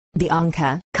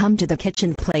Bianca, come to the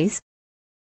kitchen please.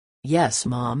 Yes,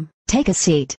 Mom. Take a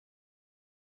seat.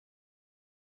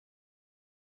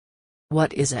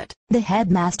 What is it? The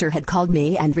headmaster had called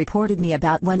me and reported me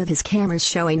about one of his cameras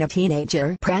showing a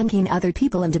teenager pranking other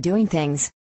people into doing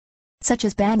things, such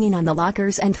as banging on the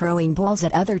lockers and throwing balls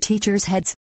at other teachers'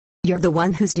 heads. You're the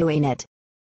one who's doing it.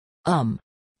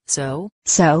 So?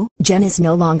 So, Jen is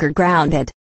no longer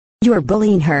grounded. You're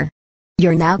bullying her.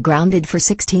 You're now grounded for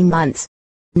 16 months.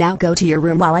 Now go to your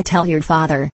room while I tell your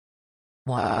father.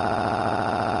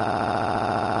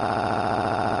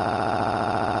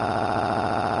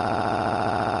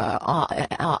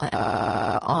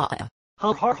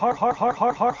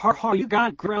 You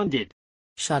got grounded.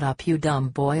 Shut up, you dumb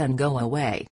boy, and go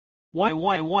away. Why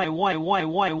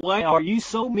are you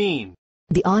so mean?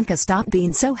 Bianca, stop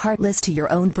being so heartless to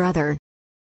your own brother.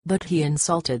 But he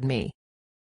insulted me.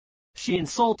 She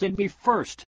insulted me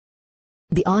first.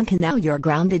 Bianca, now you're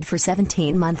grounded for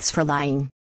 17 months for lying.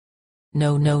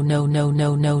 No.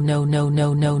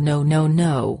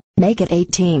 Make it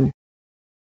 18.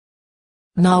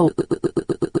 No.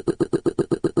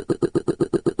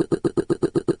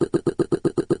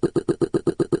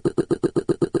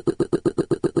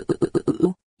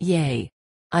 Yay.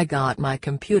 I got my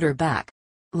computer back.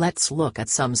 Let's look at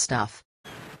some stuff.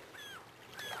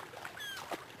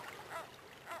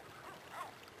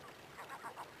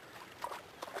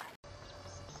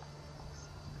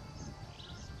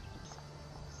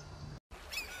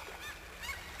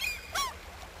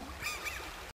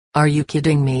 Are you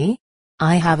kidding me?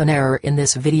 I have an error in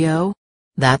this video?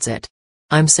 That's it.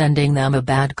 I'm sending them a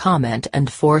bad comment and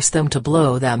force them to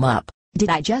blow them up. Did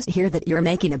I just hear that you're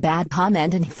making a bad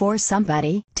comment and force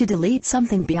somebody to delete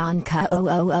something, Bianca?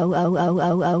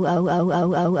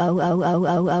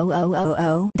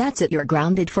 That's it, you're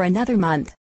grounded for another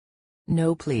month.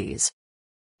 No, please.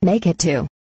 Make it 2.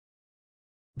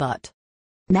 But.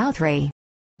 Now 3.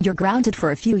 You're grounded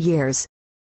for a few years.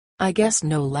 I guess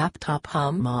no laptop,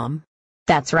 Mom?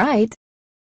 That's right.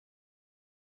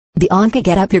 Bianca,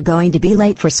 get up, you're going to be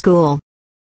late for school.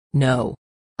 No.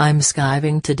 I'm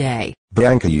skiving today.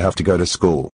 Bianca, you have to go to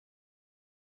school.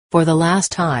 For the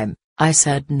last time, I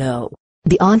said no.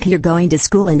 Bianca, you're going to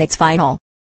school and it's final.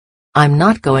 I'm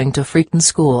not going to freaking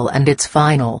school and it's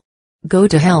final. Go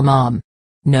to hell, Mom.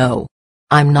 No.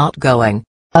 I'm not going.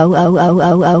 How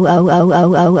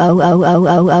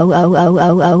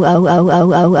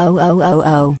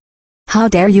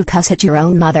dare you cuss at your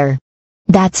own mother?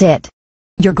 That's it.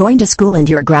 You're going to school and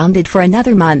you're grounded for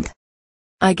another month.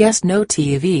 I guess no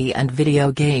TV and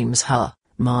video games,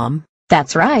 Mom?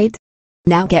 That's right.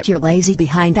 Now get your lazy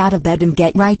behind out of bed and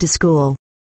get right to school.